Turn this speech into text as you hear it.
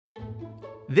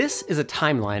This is a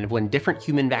timeline of when different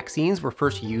human vaccines were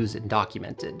first used and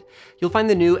documented. You'll find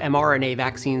the new mRNA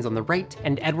vaccines on the right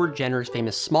and Edward Jenner's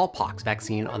famous smallpox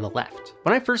vaccine on the left.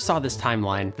 When I first saw this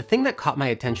timeline, the thing that caught my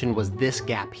attention was this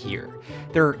gap here.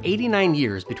 There are 89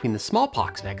 years between the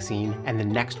smallpox vaccine and the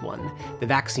next one, the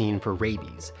vaccine for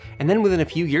rabies. And then within a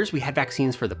few years, we had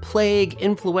vaccines for the plague,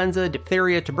 influenza,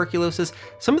 diphtheria, tuberculosis,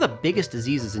 some of the biggest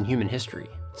diseases in human history.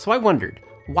 So I wondered,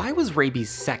 why was rabies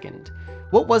second?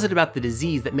 What was it about the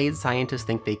disease that made scientists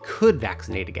think they could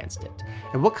vaccinate against it?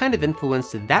 And what kind of influence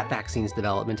did that vaccine's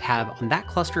development have on that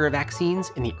cluster of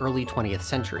vaccines in the early 20th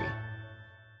century?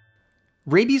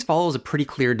 Rabies follows a pretty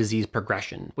clear disease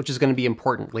progression, which is going to be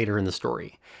important later in the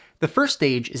story. The first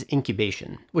stage is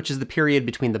incubation, which is the period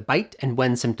between the bite and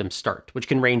when symptoms start, which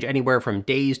can range anywhere from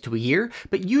days to a year,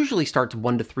 but usually starts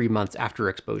 1 to 3 months after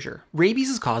exposure. Rabies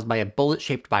is caused by a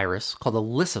bullet-shaped virus called a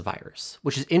lyssavirus,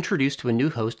 which is introduced to a new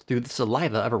host through the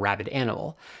saliva of a rabid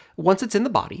animal. Once it's in the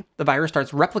body, the virus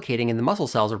starts replicating in the muscle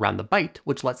cells around the bite,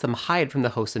 which lets them hide from the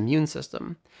host's immune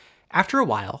system. After a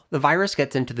while, the virus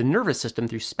gets into the nervous system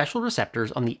through special receptors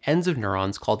on the ends of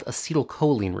neurons called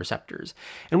acetylcholine receptors.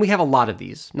 And we have a lot of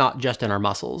these, not just in our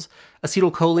muscles.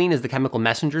 Acetylcholine is the chemical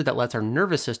messenger that lets our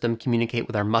nervous system communicate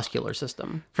with our muscular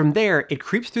system. From there, it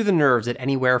creeps through the nerves at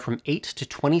anywhere from 8 to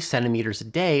 20 centimeters a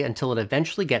day until it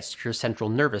eventually gets to your central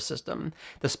nervous system,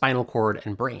 the spinal cord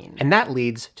and brain. And that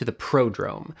leads to the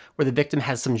prodrome, where the victim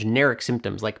has some generic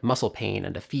symptoms like muscle pain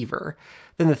and a fever.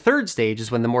 Then the third stage is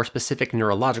when the more specific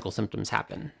neurological symptoms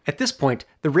happen. At this point,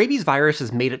 the rabies virus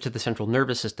has made it to the central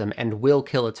nervous system and will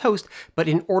kill its host, but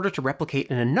in order to replicate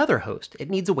in another host,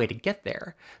 it needs a way to get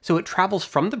there. So it travels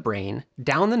from the brain,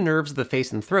 down the nerves of the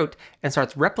face and throat, and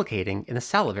starts replicating in the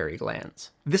salivary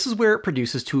glands. This is where it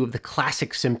produces two of the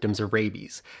classic symptoms of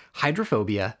rabies,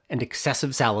 hydrophobia and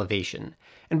excessive salivation.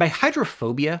 And by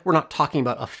hydrophobia, we're not talking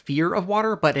about a fear of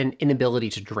water, but an inability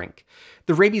to drink.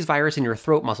 The rabies virus in your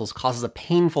throat muscles causes a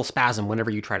painful spasm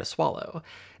whenever you try to swallow.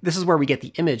 This is where we get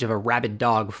the image of a rabid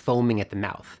dog foaming at the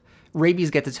mouth.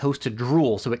 Rabies gets its host to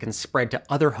drool so it can spread to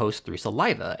other hosts through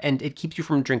saliva, and it keeps you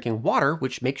from drinking water,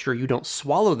 which makes sure you don't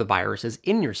swallow the viruses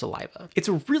in your saliva. It's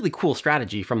a really cool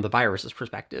strategy from the virus's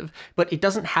perspective, but it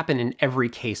doesn't happen in every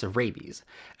case of rabies.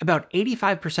 About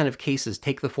 85% of cases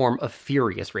take the form of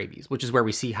furious rabies, which is where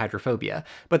we see hydrophobia,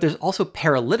 but there's also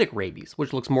paralytic rabies,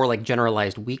 which looks more like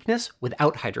generalized weakness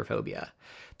without hydrophobia.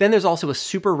 Then there's also a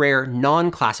super rare,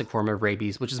 non-classic form of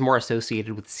rabies, which is more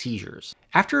associated with seizures.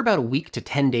 After about a week to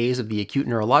 10 days of the acute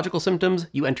neurological symptoms,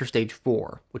 you enter stage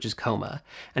 4, which is coma.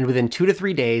 And within 2 to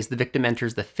 3 days, the victim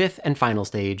enters the 5th and final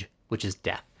stage, which is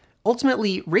death.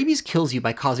 Ultimately, rabies kills you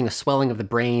by causing a swelling of the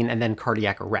brain and then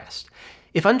cardiac arrest.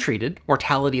 If untreated,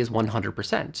 mortality is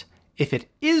 100%. If it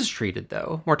is treated,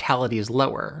 though, mortality is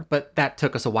lower, but that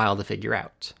took us a while to figure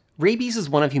out. Rabies is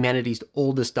one of humanity's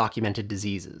oldest documented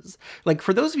diseases. Like,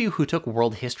 for those of you who took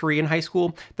world history in high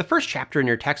school, the first chapter in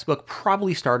your textbook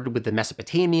probably started with the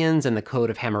Mesopotamians and the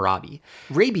Code of Hammurabi.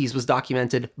 Rabies was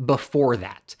documented before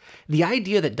that. The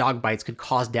idea that dog bites could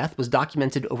cause death was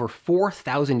documented over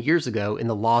 4,000 years ago in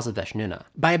the laws of Veshnuna.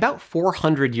 By about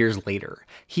 400 years later,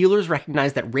 healers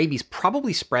recognized that rabies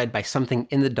probably spread by something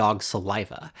in the dog's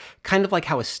saliva, kind of like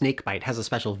how a snake bite has a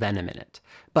special venom in it.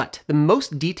 But the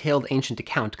most detailed ancient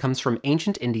account comes from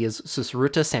ancient India's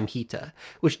Susruta Samhita,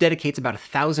 which dedicates about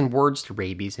 1,000 words to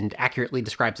rabies and accurately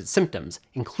describes its symptoms,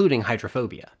 including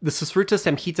hydrophobia. The Susruta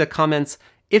Samhita comments,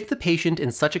 "If the patient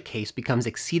in such a case becomes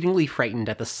exceedingly frightened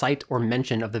at the sight or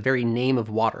mention of the very name of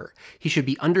water, he should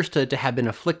be understood to have been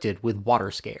afflicted with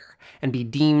water scare, and be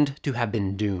deemed to have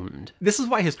been doomed." This is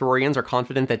why historians are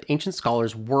confident that ancient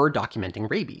scholars were documenting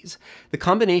rabies. The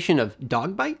combination of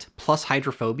dog bite plus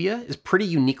hydrophobia is pretty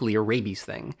uniquely a rabies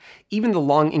thing. Even the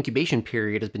long incubation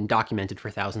period has been documented for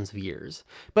thousands of years.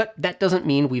 But that doesn't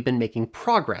mean we've been making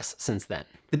progress since then.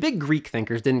 The big Greek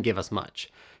thinkers didn't give us much.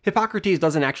 Hippocrates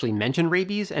doesn't actually mention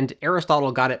rabies, and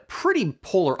Aristotle got it pretty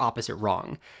polar opposite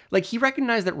wrong. Like, he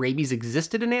recognized that rabies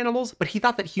existed in animals, but he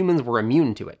thought that humans were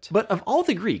immune to it. But of all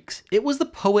the Greeks, it was the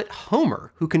poet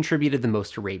Homer who contributed the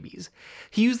most to rabies.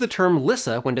 He used the term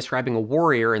lyssa when describing a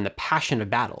warrior in the passion of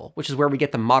battle, which is where we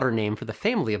get the modern name for the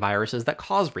family of viruses that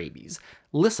cause rabies,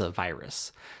 Lyssa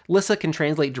virus. Lyssa can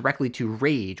translate directly to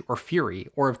rage or fury,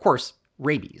 or of course,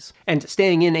 rabies. And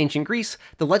staying in ancient Greece,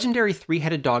 the legendary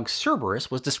three-headed dog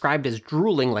Cerberus was described as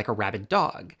drooling like a rabid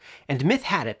dog, and myth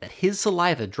had it that his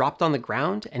saliva dropped on the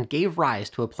ground and gave rise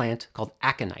to a plant called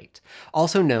aconite,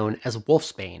 also known as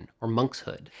wolfsbane or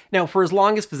monkshood. Now, for as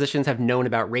long as physicians have known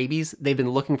about rabies, they've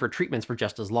been looking for treatments for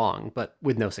just as long, but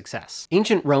with no success.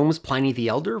 Ancient Rome's Pliny the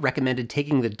Elder recommended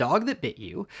taking the dog that bit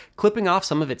you, clipping off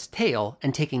some of its tail,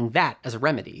 and taking that as a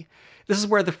remedy. This is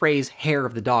where the phrase hair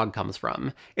of the dog comes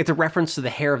from. It's a reference to the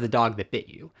hair of the dog that bit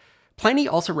you. Pliny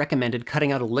also recommended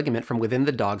cutting out a ligament from within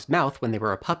the dog's mouth when they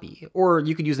were a puppy, or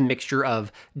you could use a mixture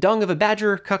of dung of a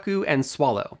badger, cuckoo, and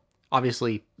swallow.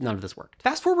 Obviously, none of this worked.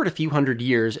 Fast forward a few hundred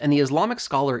years, and the Islamic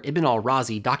scholar Ibn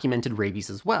al-Razi documented rabies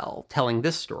as well, telling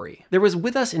this story. There was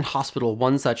with us in hospital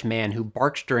one such man who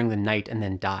barked during the night and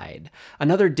then died.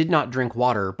 Another did not drink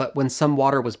water, but when some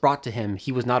water was brought to him,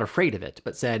 he was not afraid of it,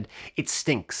 but said, "It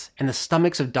stinks, and the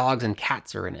stomachs of dogs and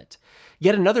cats are in it."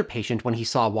 Yet another patient, when he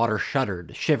saw water,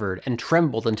 shuddered, shivered, and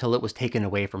trembled until it was taken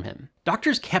away from him.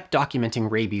 Doctors kept documenting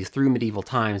rabies through medieval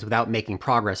times without making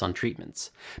progress on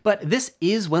treatments. But this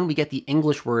is when we get the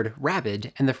English word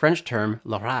rabid and the French term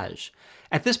la rage.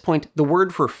 At this point, the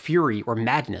word for fury or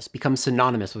madness becomes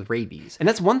synonymous with rabies. And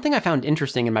that's one thing I found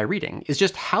interesting in my reading, is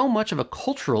just how much of a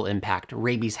cultural impact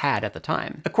rabies had at the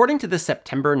time. According to this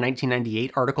September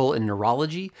 1998 article in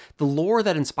Neurology, the lore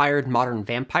that inspired modern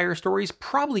vampire stories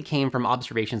probably came from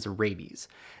observations of rabies.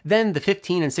 Then the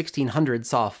 15 and 1600s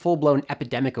saw a full-blown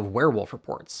epidemic of werewolf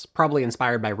reports, probably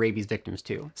inspired by rabies victims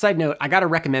too. Side note, I gotta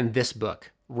recommend this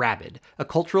book, Rabid, A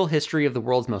Cultural History of the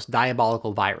World's Most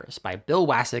Diabolical Virus by Bill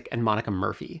Wasik and Monica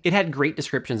Murphy. It had great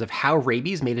descriptions of how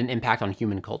rabies made an impact on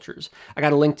human cultures. I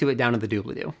got a link to it down in the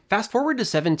doobly-doo. Fast forward to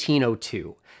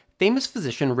 1702. Famous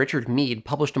physician Richard Mead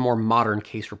published a more modern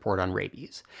case report on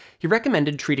rabies. He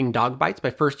recommended treating dog bites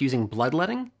by first using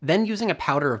bloodletting, then using a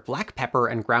powder of black pepper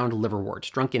and ground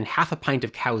liverworts drunk in half a pint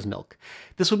of cow's milk.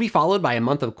 This would be followed by a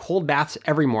month of cold baths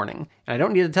every morning, and I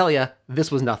don't need to tell you,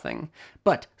 this was nothing.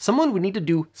 But someone would need to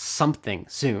do something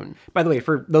soon. By the way,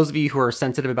 for those of you who are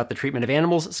sensitive about the treatment of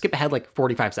animals, skip ahead like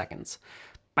 45 seconds.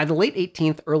 By the late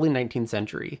 18th, early 19th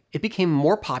century, it became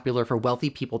more popular for wealthy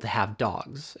people to have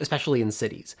dogs, especially in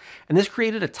cities, and this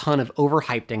created a ton of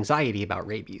overhyped anxiety about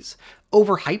rabies.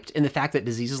 Overhyped in the fact that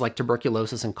diseases like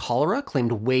tuberculosis and cholera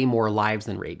claimed way more lives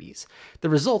than rabies. The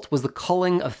result was the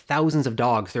culling of thousands of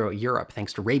dogs throughout Europe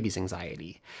thanks to rabies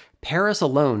anxiety. Paris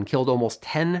alone killed almost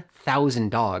 10,000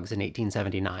 dogs in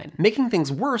 1879. Making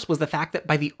things worse was the fact that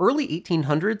by the early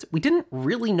 1800s, we didn't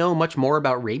really know much more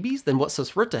about rabies than what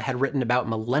Sosrutta had written about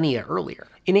millennia earlier.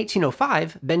 In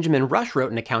 1805, Benjamin Rush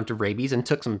wrote an account of rabies and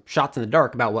took some shots in the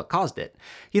dark about what caused it.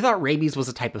 He thought rabies was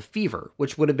a type of fever,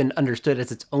 which would have been understood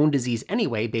as its own disease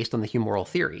anyway based on the humoral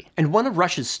theory. And one of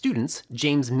Rush's students,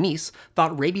 James Meese,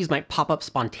 thought rabies might pop up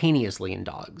spontaneously in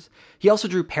dogs. He also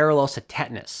drew parallels to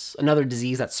tetanus, another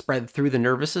disease that spread through the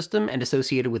nervous system and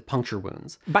associated with puncture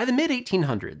wounds. By the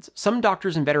mid-1800s, some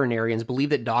doctors and veterinarians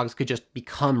believed that dogs could just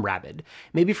become rabid,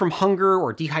 maybe from hunger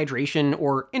or dehydration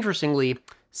or, interestingly,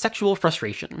 sexual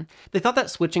frustration. They thought that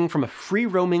switching from a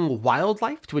free-roaming wild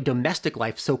life to a domestic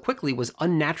life so quickly was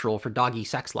unnatural for doggy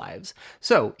sex lives.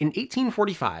 So, in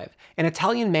 1845, an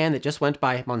Italian man that just went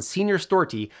by Monsignor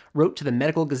Storti wrote to the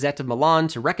Medical Gazette of Milan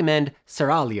to recommend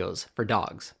seraglios for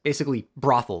dogs, basically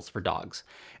brothels for dogs.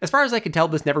 As far as I could tell,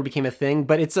 this never became a thing,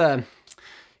 but it's a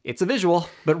visual.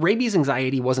 But rabies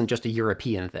anxiety wasn't just a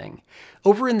European thing.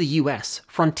 Over in the US,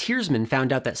 frontiersmen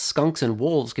found out that skunks and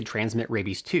wolves could transmit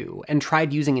rabies too, and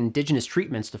tried using indigenous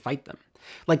treatments to fight them.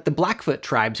 Like the Blackfoot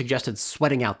tribe suggested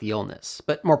sweating out the illness,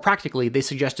 but more practically, they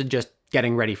suggested just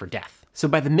getting ready for death. So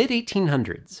by the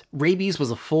mid-1800s, rabies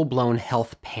was a full-blown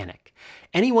health panic.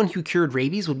 Anyone who cured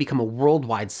rabies would become a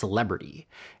worldwide celebrity.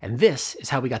 And this is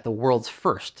how we got the world's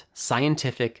first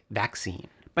scientific vaccine.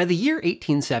 By the year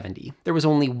 1870, there was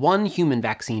only one human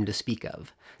vaccine to speak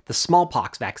of, the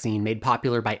smallpox vaccine made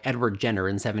popular by Edward Jenner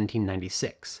in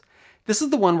 1796. This is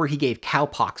the one where he gave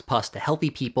cowpox pus to healthy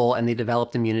people and they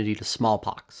developed immunity to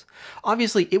smallpox.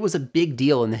 Obviously, it was a big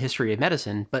deal in the history of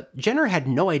medicine, but Jenner had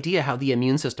no idea how the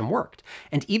immune system worked,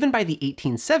 and even by the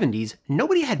 1870s,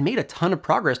 nobody had made a ton of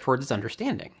progress towards its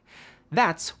understanding.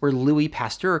 That's where Louis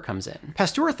Pasteur comes in.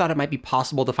 Pasteur thought it might be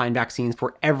possible to find vaccines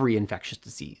for every infectious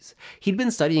disease. He'd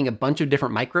been studying a bunch of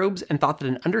different microbes and thought that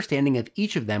an understanding of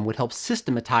each of them would help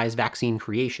systematize vaccine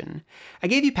creation. I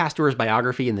gave you Pasteur's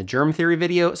biography in the germ theory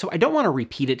video, so I don't want to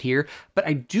repeat it here, but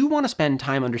I do want to spend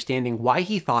time understanding why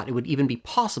he thought it would even be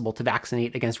possible to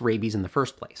vaccinate against rabies in the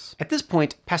first place. At this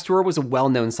point, Pasteur was a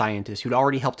well-known scientist who'd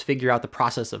already helped figure out the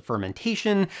process of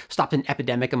fermentation, stopped an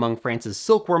epidemic among France's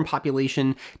silkworm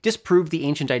population, disproved disproved the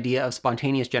ancient idea of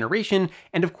spontaneous generation,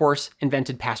 and of course,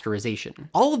 invented pasteurization.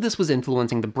 All of this was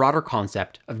influencing the broader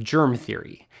concept of germ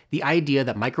theory, the idea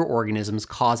that microorganisms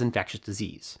cause infectious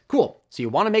disease. Cool, so you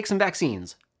want to make some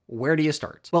vaccines. Where do you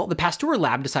start? Well, the Pasteur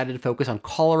lab decided to focus on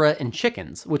cholera in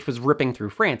chickens, which was ripping through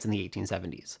France in the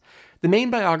 1870s. The main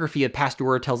biography of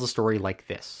Pasteur tells a story like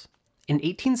this. In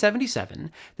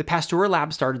 1877, the Pasteur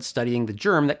lab started studying the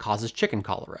germ that causes chicken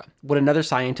cholera, what another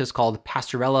scientist called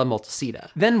Pasteurella multicida.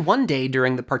 Then one day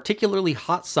during the particularly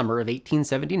hot summer of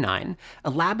 1879, a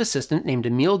lab assistant named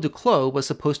Emile Duclos was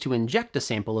supposed to inject a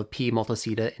sample of P.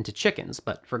 multicida into chickens,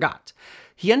 but forgot.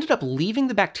 He ended up leaving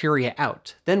the bacteria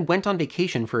out, then went on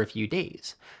vacation for a few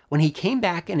days. When he came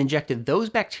back and injected those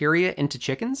bacteria into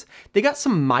chickens, they got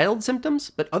some mild symptoms,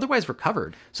 but otherwise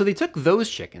recovered. So they took those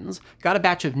chickens, got a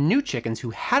batch of new chickens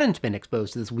who hadn't been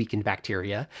exposed to this weakened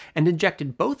bacteria, and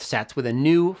injected both sets with a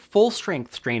new,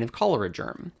 full-strength strain of cholera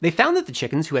germ. They found that the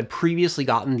chickens who had previously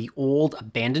gotten the old,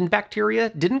 abandoned bacteria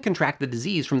didn't contract the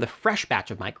disease from the fresh batch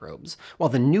of microbes, while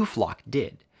the new flock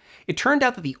did. It turned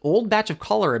out that the old batch of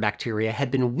cholera bacteria had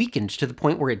been weakened to the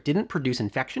point where it didn't produce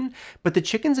infection, but the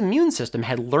chicken's immune system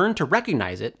had learned to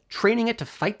recognize it, training it to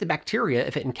fight the bacteria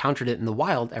if it encountered it in the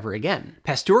wild ever again.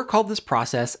 Pasteur called this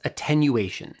process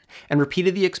attenuation, and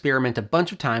repeated the experiment a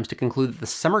bunch of times to conclude that the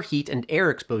summer heat and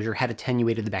air exposure had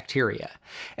attenuated the bacteria.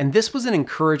 And this was an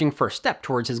encouraging first step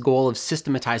towards his goal of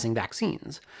systematizing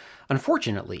vaccines.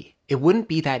 Unfortunately, it wouldn't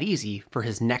be that easy for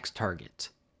his next target.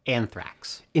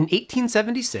 Anthrax. In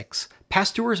 1876,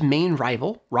 Pasteur's main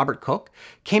rival, Robert Koch,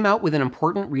 came out with an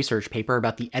important research paper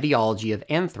about the etiology of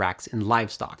anthrax in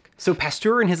livestock. So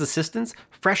Pasteur and his assistants,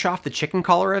 fresh off the chicken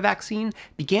cholera vaccine,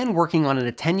 began working on an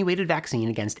attenuated vaccine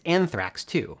against anthrax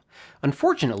too.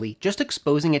 Unfortunately, just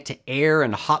exposing it to air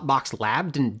in a hotbox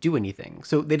lab didn't do anything,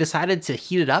 so they decided to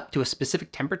heat it up to a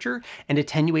specific temperature and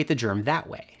attenuate the germ that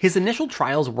way. His initial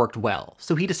trials worked well,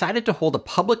 so he decided to hold a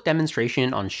public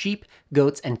demonstration on sheep,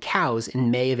 goats, and cows in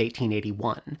May of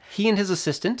 1881. He and his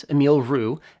assistant, Emile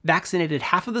Rourou, vaccinated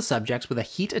half of the subjects with a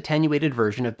heat-attenuated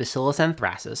version of Bacillus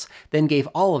anthracis, then gave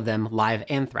all of them live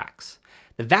anthrax.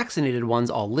 The vaccinated ones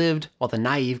all lived, while the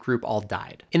naive group all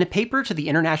died. In a paper to the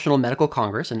International Medical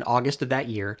Congress in August of that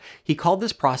year, he called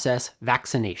this process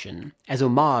vaccination, as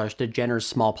homage to Jenner's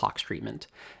smallpox treatment.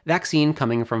 Vaccine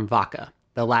coming from vacca,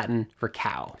 the Latin for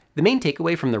cow. The main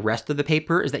takeaway from the rest of the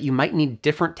paper is that you might need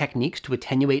different techniques to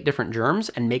attenuate different germs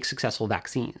and make successful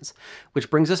vaccines, which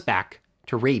brings us back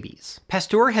to rabies.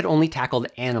 Pasteur had only tackled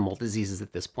animal diseases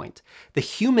at this point. The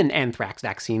human anthrax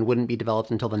vaccine wouldn't be developed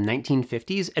until the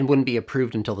 1950s and wouldn't be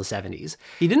approved until the 70s.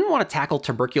 He didn't want to tackle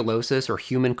tuberculosis or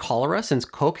human cholera since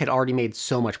Koch had already made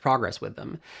so much progress with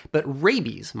them, but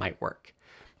rabies might work.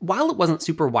 While it wasn't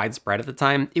super widespread at the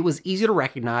time, it was easy to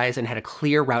recognize and had a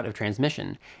clear route of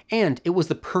transmission, and it was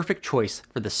the perfect choice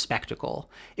for the spectacle.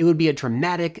 It would be a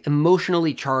dramatic,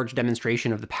 emotionally charged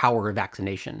demonstration of the power of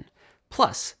vaccination.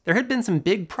 Plus, there had been some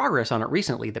big progress on it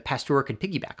recently that Pasteur could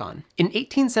piggyback on. In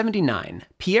 1879,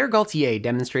 Pierre Gaultier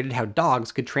demonstrated how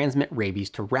dogs could transmit rabies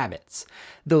to rabbits.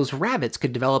 Those rabbits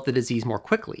could develop the disease more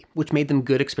quickly, which made them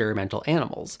good experimental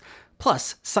animals.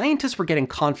 Plus, scientists were getting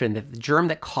confident that the germ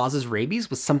that causes rabies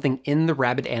was something in the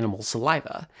rabid animal's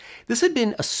saliva. This had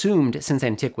been assumed since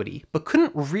antiquity, but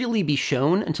couldn't really be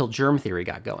shown until germ theory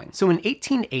got going. So in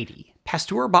 1880,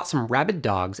 Pasteur bought some rabid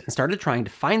dogs and started trying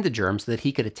to find the germ so that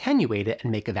he could attenuate it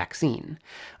and make a vaccine.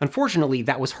 Unfortunately,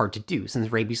 that was hard to do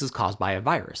since rabies is caused by a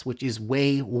virus, which is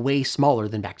way, way smaller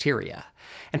than bacteria.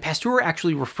 And Pasteur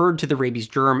actually referred to the rabies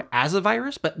germ as a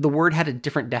virus, but the word had a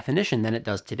different definition than it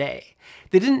does today.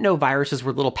 They didn't know viruses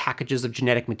were little packages of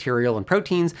genetic material and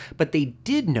proteins, but they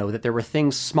did know that there were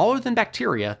things smaller than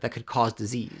bacteria that could cause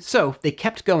disease. So they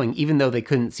kept going even though they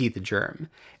couldn't see the germ.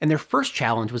 And their first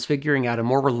challenge was figuring out a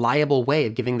more reliable way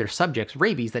of giving their subjects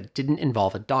rabies that didn't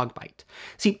involve a dog bite.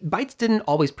 See, bites didn't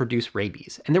always produce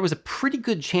rabies, and there was a pretty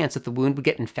good chance that the wound would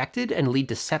get infected and lead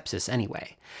to sepsis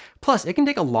anyway. Plus, it can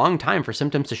take a long time for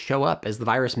symptoms to show up as the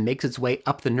virus makes its way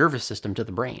up the nervous system to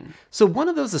the brain. So one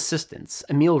of those assistants,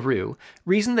 Emile Rourou,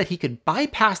 reasoned that he could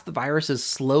bypass the virus's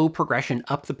slow progression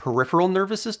up the peripheral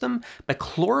nervous system by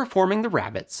chloroforming the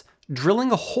rabbits,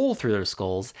 drilling a hole through their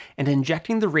skulls, and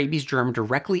injecting the rabies germ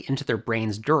directly into their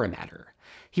brain's dura mater.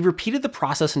 He repeated the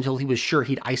process until he was sure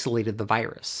he'd isolated the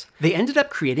virus. They ended up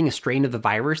creating a strain of the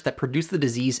virus that produced the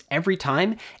disease every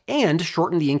time and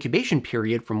shortened the incubation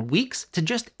period from weeks to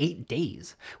just 8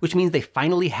 days, which means they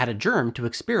finally had a germ to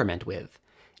experiment with.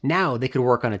 Now they could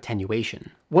work on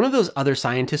attenuation. One of those other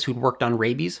scientists who'd worked on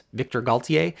rabies, Victor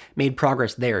Gaultier, made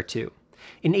progress there too.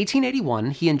 In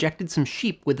 1881, he injected some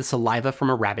sheep with the saliva from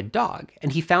a rabid dog,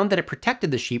 and he found that it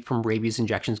protected the sheep from rabies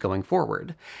injections going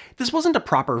forward. This wasn't a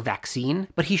proper vaccine,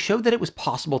 but he showed that it was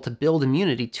possible to build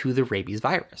immunity to the rabies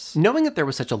virus. Knowing that there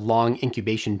was such a long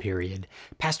incubation period,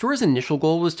 Pasteur's initial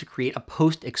goal was to create a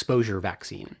post-exposure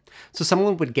vaccine. So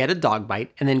someone would get a dog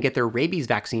bite and then get their rabies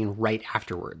vaccine right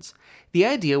afterwards. The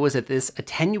idea was that this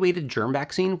attenuated germ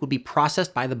vaccine would be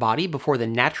processed by the body before the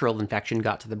natural infection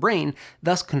got to the brain,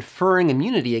 thus conferring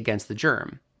immunity against the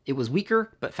germ. It was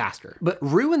weaker, but faster. But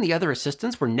Rourou and the other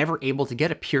assistants were never able to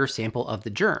get a pure sample of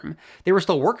the germ. They were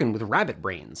still working with rabbit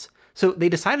brains. So they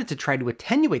decided to try to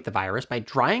attenuate the virus by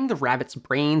drying the rabbit's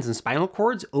brains and spinal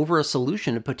cords over a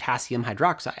solution of potassium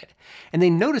hydroxide. And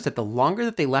they noticed that the longer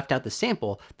that they left out the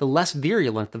sample, the less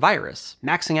virulent the virus,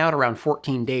 maxing out around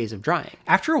 14 days of drying.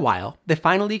 After a while, they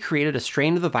finally created a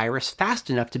strain of the virus fast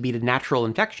enough to beat a natural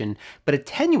infection, but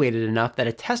attenuated enough that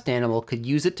a test animal could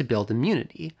use it to build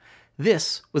immunity.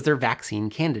 This was their vaccine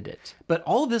candidate. But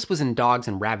all of this was in dogs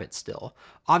and rabbits still.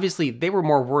 Obviously, they were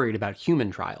more worried about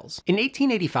human trials. In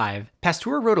 1885,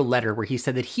 Pasteur wrote a letter where he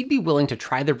said that he'd be willing to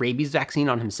try the rabies vaccine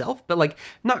on himself, but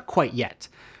not quite yet.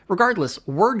 Regardless,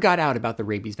 word got out about the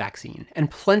rabies vaccine, and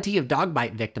plenty of dog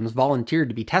bite victims volunteered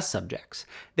to be test subjects.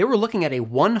 They were looking at a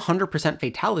 100%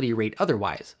 fatality rate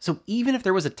otherwise, so even if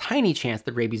there was a tiny chance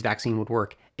the rabies vaccine would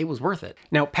work, it was worth it.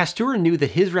 Now, Pasteur knew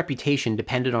that his reputation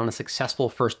depended on a successful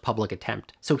first public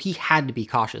attempt, so he had to be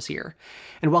cautious here.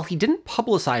 And while he didn't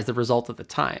publicize the results at the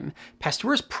time,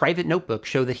 Pasteur's private notebook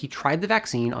showed that he tried the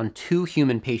vaccine on 2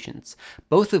 human patients,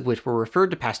 both of which were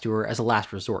referred to Pasteur as a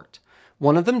last resort.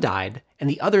 One of them died, and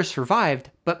the other survived,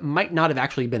 but might not have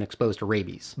actually been exposed to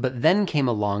rabies. But then came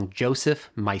along Joseph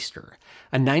Meister,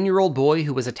 a 9-year-old boy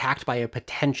who was attacked by a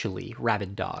potentially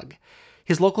rabid dog.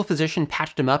 His local physician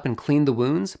patched him up and cleaned the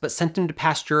wounds, but sent him to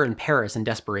Pasteur in Paris in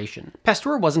desperation.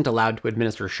 Pasteur wasn't allowed to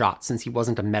administer shots since he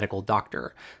wasn't a medical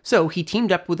doctor, so he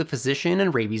teamed up with a physician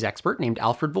and rabies expert named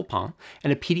Alfred Volpin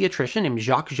and a pediatrician named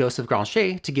Jacques-Joseph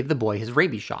Granchet to give the boy his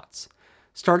rabies shots.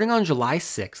 Starting on July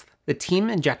 6th, the team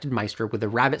injected Meister with a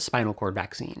rabbit spinal cord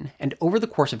vaccine, and over the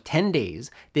course of 10 days,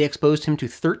 they exposed him to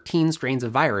 13 strains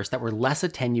of virus that were less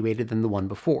attenuated than the one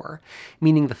before,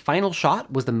 meaning the final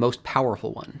shot was the most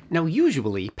powerful one. Now,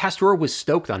 usually, Pasteur was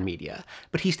stoked on media,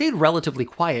 but he stayed relatively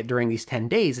quiet during these 10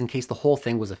 days in case the whole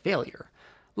thing was a failure.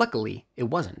 Luckily, it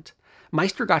wasn't.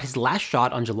 Meister got his last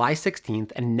shot on July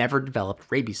 16th and never developed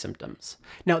rabies symptoms.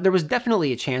 Now, there was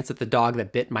definitely a chance that the dog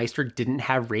that bit Meister didn't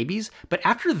have rabies, but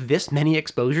after this many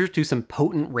exposures to some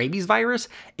potent rabies virus,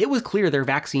 it was clear their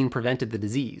vaccine prevented the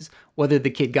disease, whether the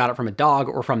kid got it from a dog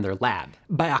or from their lab.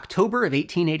 By October of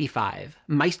 1885,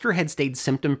 Meister had stayed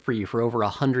symptom-free for over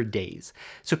 100 days,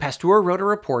 so Pasteur wrote a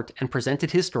report and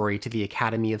presented his story to the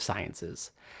Academy of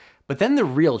Sciences. But then the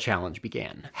real challenge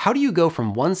began. How do you go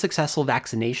from one successful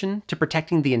vaccination to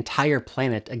protecting the entire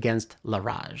planet against la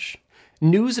rage?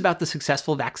 News about the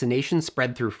successful vaccination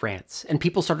spread through France, and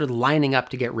people started lining up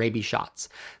to get rabies shots,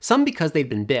 some because they'd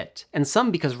been bit, and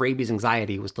some because rabies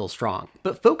anxiety was still strong.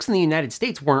 But folks in the United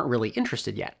States weren't really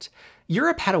interested yet.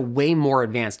 Europe had a way more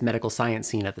advanced medical science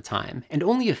scene at the time, and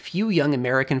only a few young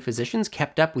American physicians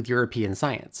kept up with European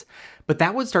science. But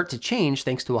that would start to change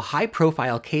thanks to a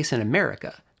high-profile case in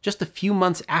America, just a few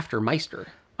months after Meister.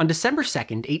 On December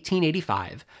 2nd,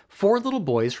 1885, 4 little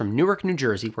boys from Newark, New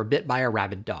Jersey were bit by a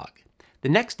rabid dog. The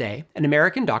next day, an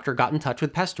American doctor got in touch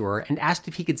with Pasteur and asked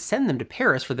if he could send them to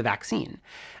Paris for the vaccine.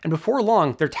 And before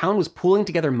long, their town was pooling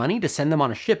together money to send them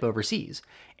on a ship overseas.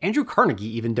 Andrew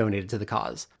Carnegie even donated to the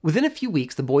cause. Within a few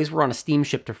weeks, the boys were on a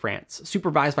steamship to France,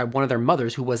 supervised by one of their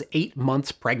mothers who was 8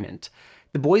 months pregnant.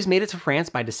 The boys made it to France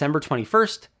by December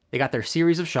 21st, they got their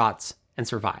series of shots, and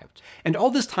survived. And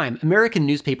all this time, American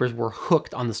newspapers were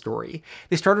hooked on the story.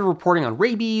 They started reporting on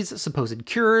rabies, supposed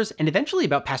cures, and eventually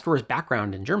about Pasteur's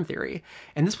background in germ theory.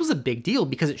 And this was a big deal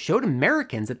because it showed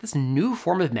Americans that this new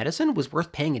form of medicine was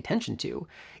worth paying attention to.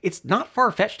 It's not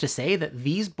far-fetched to say that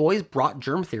these boys brought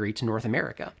germ theory to North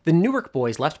America. The Newark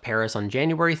boys left Paris on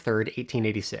January 3rd,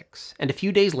 1886, and a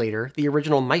few days later, the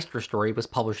original Meister story was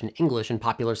published in English in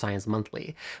Popular Science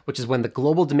Monthly, which is when the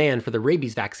global demand for the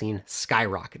rabies vaccine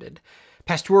skyrocketed.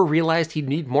 Pasteur realized he'd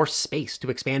need more space to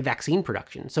expand vaccine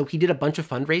production, so he did a bunch of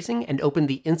fundraising and opened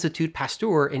the Institut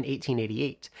Pasteur in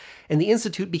 1888. And the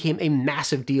Institute became a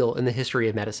massive deal in the history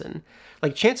of medicine.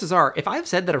 Chances are, if I've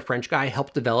said that a French guy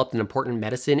helped develop an important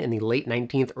medicine in the late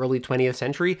 19th, early 20th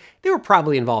century, they were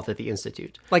probably involved at the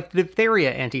Institute. Like the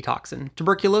diphtheria antitoxin,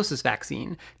 tuberculosis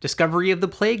vaccine, discovery of the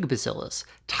plague bacillus,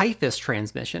 typhus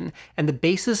transmission, and the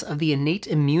basis of the innate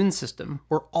immune system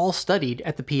were all studied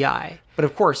at the PI. But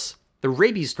of course, The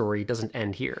rabies story doesn't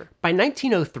end here. By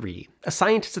 1903, a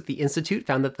scientist at the Institute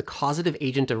found that the causative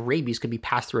agent of rabies could be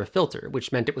passed through a filter,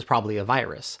 which meant it was probably a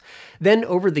virus. Then,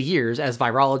 over the years, as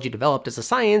virology developed as a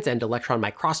science and electron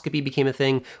microscopy became a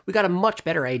thing, we got a much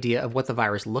better idea of what the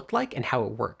virus looked like and how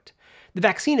it worked. The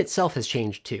vaccine itself has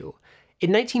changed too.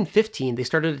 In 1915, they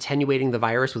started attenuating the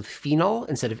virus with phenol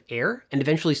instead of air, and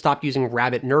eventually stopped using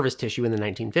rabbit nervous tissue in the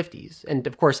 1950s. And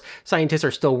of course, scientists are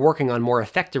still working on more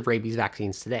effective rabies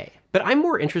vaccines today. But I'm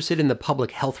more interested in the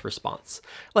public health response.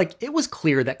 Like, it was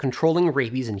clear that controlling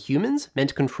rabies in humans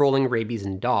meant controlling rabies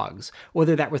in dogs,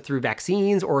 whether that was through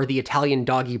vaccines or the Italian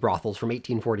doggy brothels from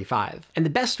 1845. And the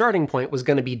best starting point was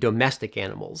going to be domestic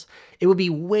animals. It would be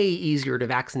way easier to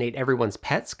vaccinate everyone's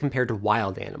pets compared to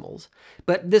wild animals.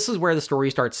 But this is where the story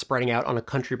starts spreading out on a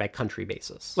country-by-country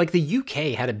basis. Like, the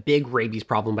UK had a big rabies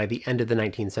problem by the end of the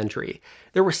 19th century.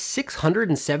 There were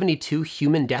 672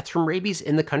 human deaths from rabies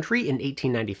in the country in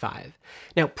 1895.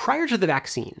 Now, prior to the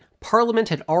vaccine, Parliament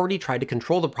had already tried to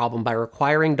control the problem by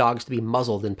requiring dogs to be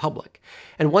muzzled in public.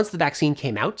 And once the vaccine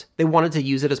came out, they wanted to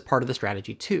use it as part of the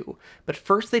strategy too. But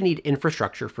first they need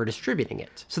infrastructure for distributing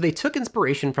it. So they took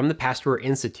inspiration from the Pasteur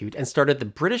Institute and started the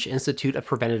British Institute of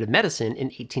Preventative Medicine in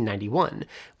 1891,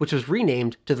 which was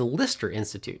renamed to the Lister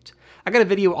Institute. I got a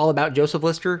video all about Joseph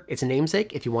Lister, its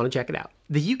namesake, if you want to check it out.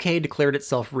 The UK declared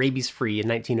itself rabies-free in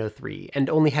 1903, and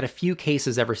only had a few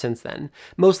cases ever since then,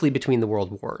 mostly between the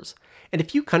world wars. And a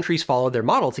few countries followed their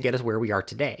model to get us where we are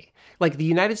today. Like, the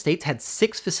United States had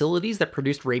 6 facilities that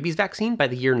produced rabies vaccine by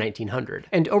the year 1900.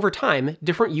 And over time,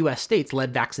 different US states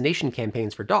led vaccination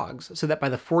campaigns for dogs, so that by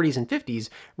the 40s and 50s,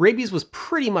 rabies was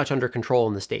pretty much under control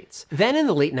in the states. Then in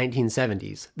the late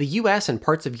 1970s, the US and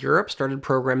parts of Europe started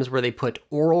programs where they put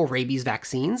oral rabies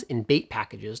vaccines in bait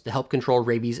packages to help control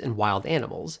rabies in wild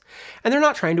animals. And they're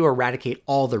not trying to eradicate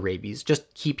all the rabies,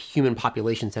 just keep human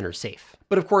population centers safe.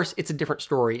 But of course, it's a different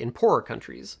story in poorer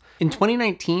countries. In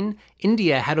 2019,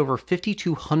 India had over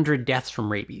 5,200 deaths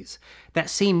from rabies. That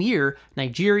same year,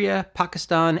 Nigeria,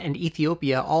 Pakistan, and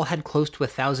Ethiopia all had close to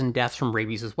 1,000 deaths from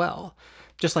rabies as well.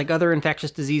 Just like other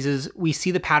infectious diseases, we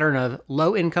see the pattern of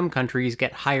low-income countries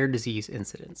get higher disease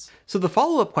incidence. So the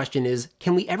follow-up question is,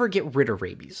 can we ever get rid of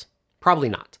rabies? Probably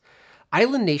not.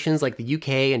 Island nations like the UK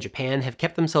and Japan have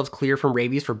kept themselves clear from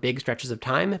rabies for big stretches of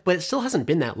time, but it still hasn't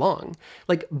been that long.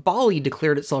 Like, Bali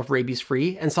declared itself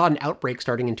rabies-free and saw an outbreak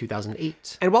starting in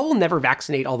 2008. And while we'll never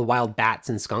vaccinate all the wild bats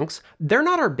and skunks, they're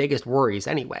not our biggest worries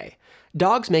anyway.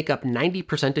 Dogs make up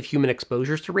 90% of human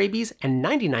exposures to rabies and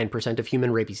 99% of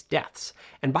human rabies deaths.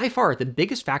 And by far, the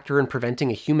biggest factor in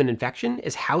preventing a human infection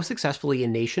is how successfully a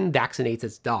nation vaccinates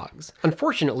its dogs.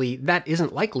 Unfortunately, that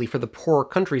isn't likely for the poorer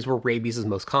countries where rabies is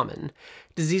most common.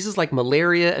 Diseases like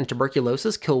malaria and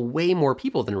tuberculosis kill way more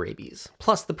people than rabies.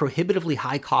 Plus, the prohibitively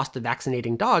high cost of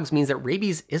vaccinating dogs means that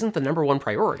rabies isn't the #1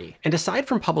 priority. And aside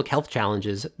from public health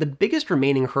challenges, the biggest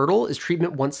remaining hurdle is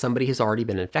treatment once somebody has already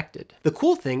been infected. The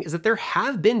cool thing is that there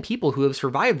have been people who have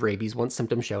survived rabies once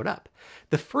symptoms showed up.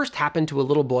 The first happened to a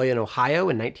little boy in Ohio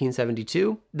in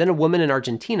 1972, then a woman in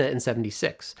Argentina in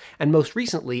 76, and most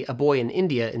recently a boy in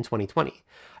India in 2020.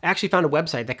 I actually found a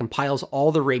website that compiles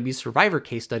all the rabies survivor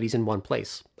case studies in one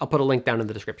place. I'll put a link down in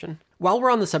the description. While we're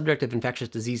on the subject of infectious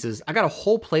diseases, I got a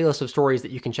whole playlist of stories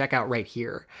that you can check out right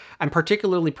here. I'm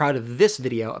particularly proud of this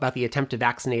video about the attempt to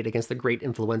vaccinate against the great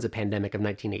influenza pandemic of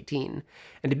 1918.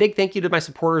 And a big thank you to my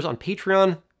supporters on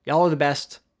Patreon. Y'all are the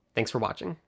best. Thanks for watching.